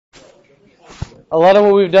a lot of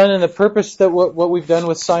what we've done and the purpose that what we've done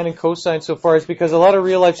with sine and cosine so far is because a lot of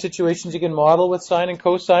real life situations you can model with sine and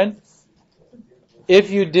cosine. If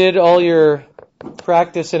you did all your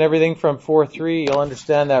practice and everything from 4.3, you'll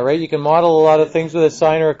understand that, right? You can model a lot of things with a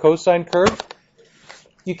sine or a cosine curve.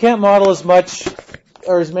 You can't model as much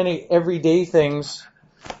or as many everyday things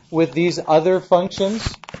with these other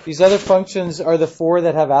functions. These other functions are the four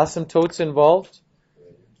that have asymptotes involved.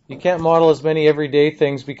 You can't model as many everyday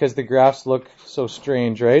things because the graphs look so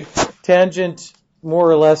strange, right? Tangent more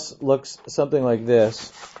or less looks something like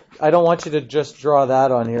this. I don't want you to just draw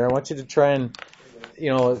that on here. I want you to try and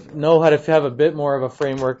know how to have a bit more of a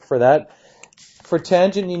framework for that. For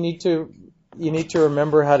tangent, you need to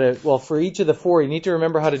remember how to, well, for each of the four, you need to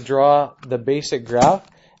remember how to draw the basic graph,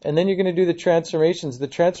 and then you're going to do the transformations. The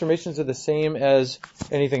transformations are the same as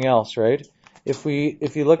anything else, right? If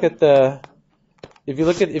you know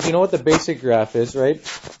what the basic graph is, right?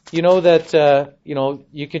 You know that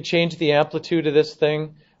you can change the amplitude of this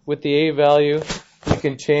thing with the A value. You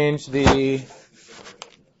can change the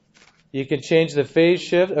phase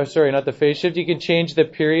shift. Oh, sorry, not the phase shift. You can change the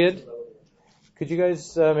period. Could you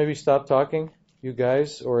guys maybe stop talking? You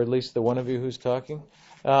guys, or at least the one of you who's talking.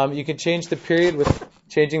 You can change the period with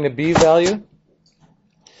changing the B value.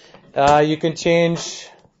 You can change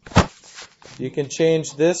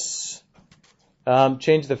this.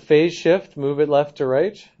 Change the phase shift, move it left to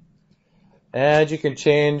right. And you can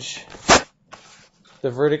change the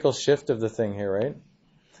vertical shift of the thing here, right?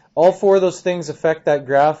 All four of those things affect that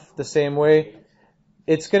graph the same way.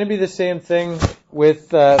 It's going to be the same thing with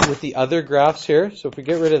the other graphs here. So if we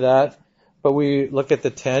get rid of that, but we look at the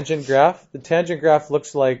tangent graph. The tangent graph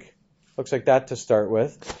looks like that to start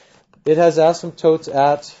with. It has asymptotes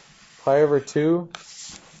at pi over 2,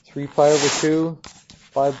 3 pi over 2,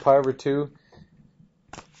 5 pi over 2.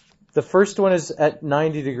 The first one is at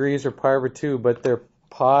 90 degrees or pi over 2, but they're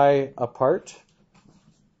pi apart.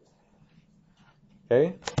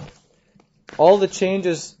 Okay? All the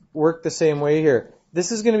changes work the same way here.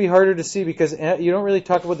 This is going to be harder to see because you don't really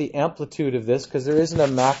talk about the amplitude of this because there isn't a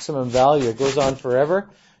maximum value. It goes on forever.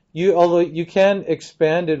 Although you can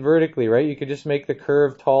expand it vertically, right? You could just make the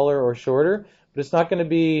curve taller or shorter, but it's not going to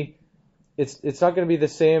be it's not going to be the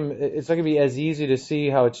same. It's not going to be as easy to see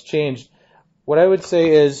how it's changed. What I would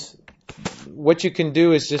say is what you can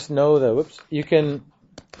do is just know that you can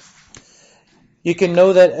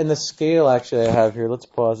know that in the scale actually I have here. Let's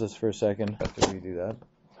pause this for a second after we do that.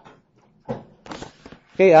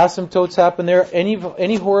 Okay, asymptotes happen there.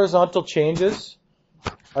 Any horizontal changes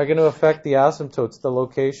are going to affect the asymptotes, the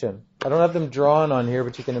location. I don't have them drawn on here,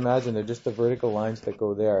 but you can imagine they're just the vertical lines that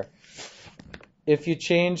go there. If you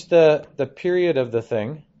change the period of the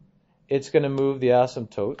thing, it's going to move the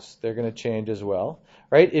asymptotes. They're going to change as well,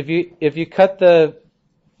 right? If you cut the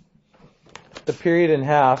period in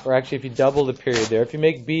half, or actually if you double the period there, if you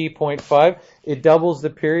make b 0.5, it doubles the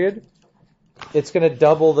period. It's going to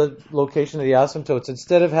double the location of the asymptotes.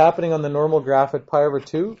 Instead of happening on the normal graph at pi over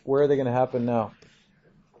 2, where are they going to happen now?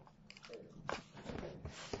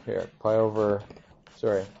 Here, they're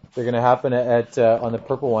going to happen at on the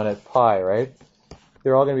purple one at pi, right?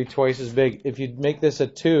 They're all going to be twice as big. If you make this a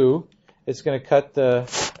 2, it's going to cut the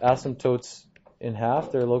asymptotes in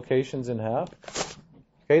half, their locations in half.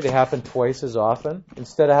 Okay, they happen twice as often.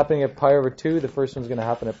 Instead of happening at pi over 2, the first one's going to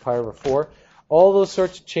happen at pi over 4. All those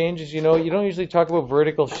sorts of changes, you don't usually talk about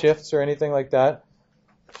vertical shifts or anything like that.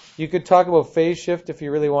 You could talk about phase shift if you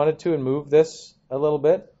really wanted to and move this a little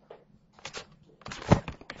bit.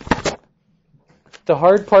 The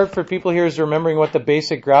hard part for people here is remembering what the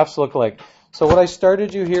basic graphs look like. So what I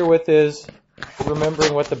started you here with is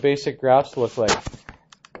remembering what the basic graphs look like.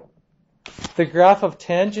 The graph of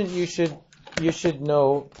tangent you should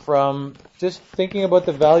know from just thinking about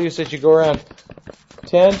the values as you go around.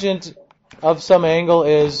 Tangent of some angle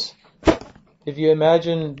is, if you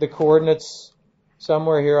imagine the coordinates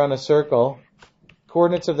somewhere here on a circle,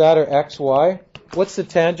 coordinates of that are x, y. What's the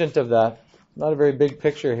tangent of that? Not a very big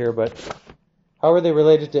picture here, but how are they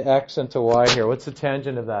related to x and to y here? What's the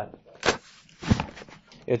tangent of that?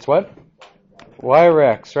 It's what? Y over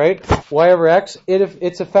x, right? Y over x,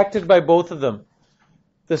 it's affected by both of them.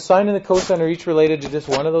 The sine and the cosine are each related to just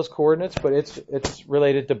one of those coordinates, but it's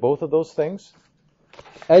related to both of those things.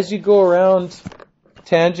 As you go around,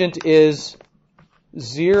 tangent is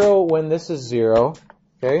 0 when this is 0,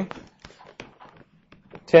 okay?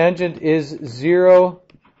 Tangent is 0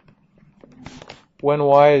 when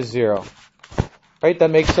y is 0. Right?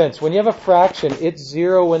 That makes sense. When you have a fraction, it's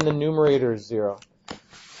 0 when the numerator is 0.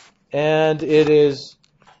 And it is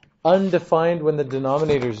undefined when the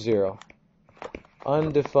denominator is 0.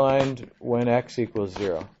 Undefined when x equals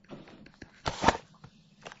 0.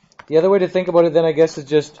 The other way to think about it then, I guess, is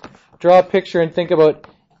just draw a picture and think about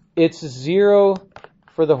it's 0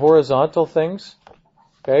 for the horizontal things.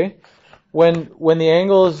 Okay? When the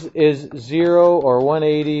angle is 0 or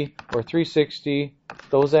 180 or 360,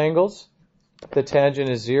 those angles, the tangent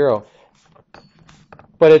is 0.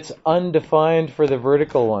 But it's undefined for the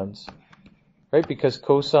vertical ones, right? Because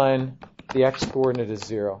cosine, the x-coordinate is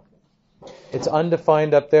 0. It's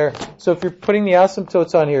undefined up there. So if you're putting the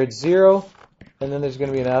asymptotes on here, it's 0, and then there's going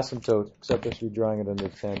to be an asymptote, except I should be drawing it under the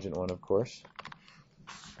tangent one, of course.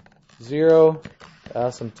 0,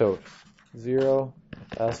 asymptote. 0,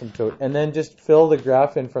 asymptote. And then just fill the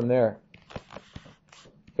graph in from there.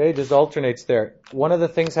 Okay, just alternates there. One of the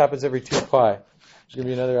things happens every 2 pi. There's going to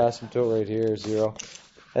be another asymptote right here, 0.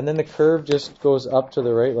 And then the curve just goes up to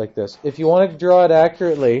the right like this. If you want to draw it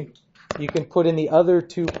accurately, you can put in the other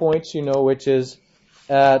 2 points you know, which is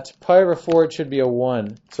at pi over 4, it should be a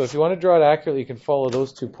 1. So if you want to draw it accurately, you can follow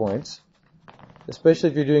those 2 points, especially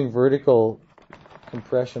if you're doing vertical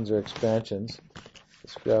compressions or expansions.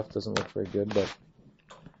 This graph doesn't look very good, but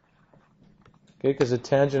okay, because the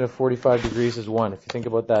tangent of 45 degrees is 1. If you think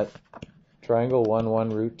about that triangle, 1, 1,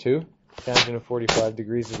 root 2, tangent of 45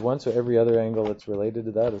 degrees is 1, so every other angle that's related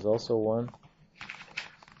to that is also 1.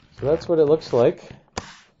 So that's what it looks like.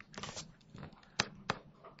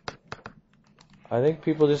 I think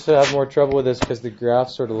people just have more trouble with this because the graph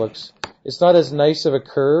sort of looks, it's not as nice of a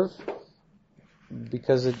curve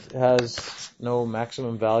because it has no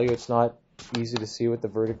maximum value. It's not easy to see what the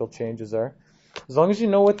vertical changes are. As long as you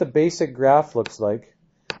know what the basic graph looks like,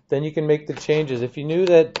 then you can make the changes. If you knew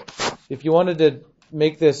that, if you wanted to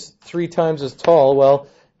make this 3 times as tall, well,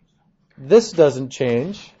 this doesn't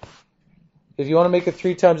change. If you want to make it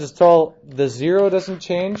 3 times as tall, the 0 doesn't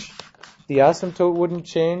change. The asymptote wouldn't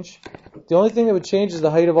change. The only thing that would change is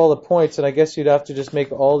the height of all the points, and I guess you'd have to just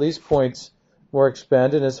make all these points more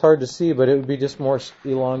expanded. It's hard to see, but it would be just more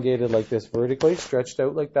elongated like this vertically, stretched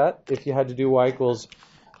out like that. If you had to do y equals,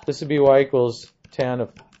 this would be y equals tan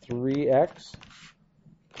of 3x.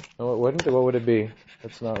 No, it wouldn't. What would it be?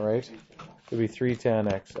 That's not right. It would be 3 tan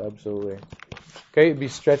x, absolutely. Okay, it would be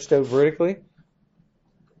stretched out vertically.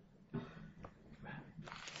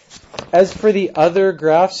 As for the other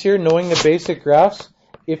graphs here, knowing the basic graphs,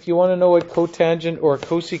 if you want to know what cotangent or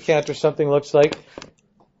cosecant or something looks like,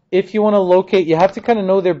 if you want to locate, you have to kind of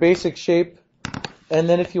know their basic shape, and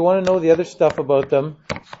then if you want to know the other stuff about them,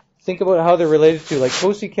 think about how they're related to. Like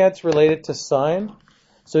cosecant's related to sine,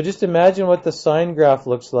 so just imagine what the sine graph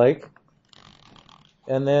looks like,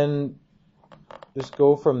 and then just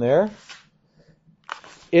go from there.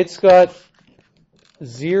 It's got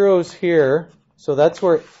zeros here, so that's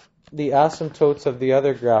where the asymptotes of the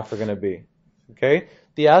other graph are going to be. Okay?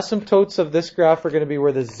 The asymptotes of this graph are going to be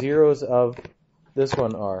where the zeros of this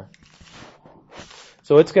one are.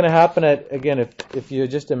 So it's going to happen at, again, if you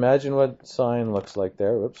just imagine what sine looks like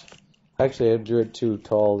there. Whoops. Actually, I drew it too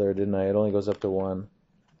tall there, didn't I? It only goes up to 1,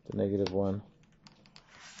 to negative 1.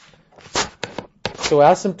 So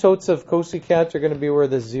asymptotes of cosecant are going to be where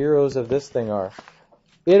the zeros of this thing are.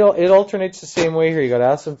 It alternates the same way here. You got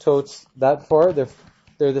asymptotes that far.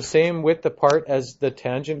 They're the same width apart as the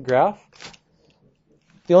tangent graph.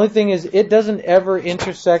 The only thing is it doesn't ever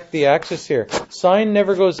intersect the axis here. Sine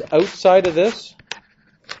never goes outside of this.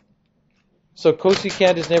 So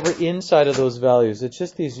cosecant is never inside of those values. It's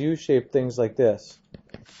just these U-shaped things like this,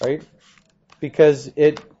 right? Because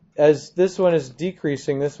as this one is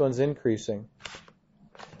decreasing, this one's increasing.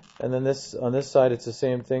 And then this on this side, it's the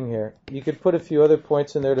same thing here. You could put a few other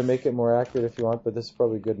points in there to make it more accurate if you want, but this is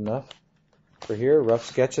probably good enough. For here, rough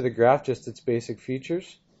sketch of the graph, just its basic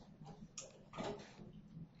features.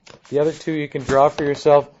 The other two you can draw for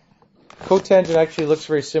yourself. Cotangent actually looks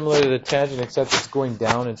very similar to the tangent, except it's going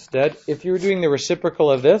down instead. If you were doing the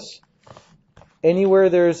reciprocal of this, anywhere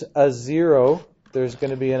there's a 0, there's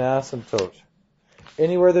going to be an asymptote.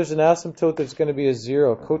 Anywhere there's an asymptote, there's going to be a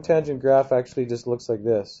 0. Cotangent graph actually just looks like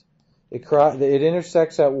this. It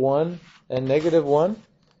intersects at 1 and negative 1.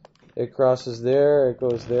 It crosses there, it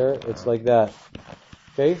goes there, it's like that.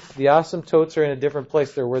 Okay? The asymptotes are in a different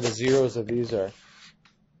place. They're where the zeros of these are.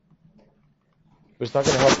 But it's not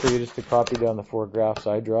going to help for you just to copy down the 4 graphs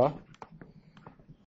I draw.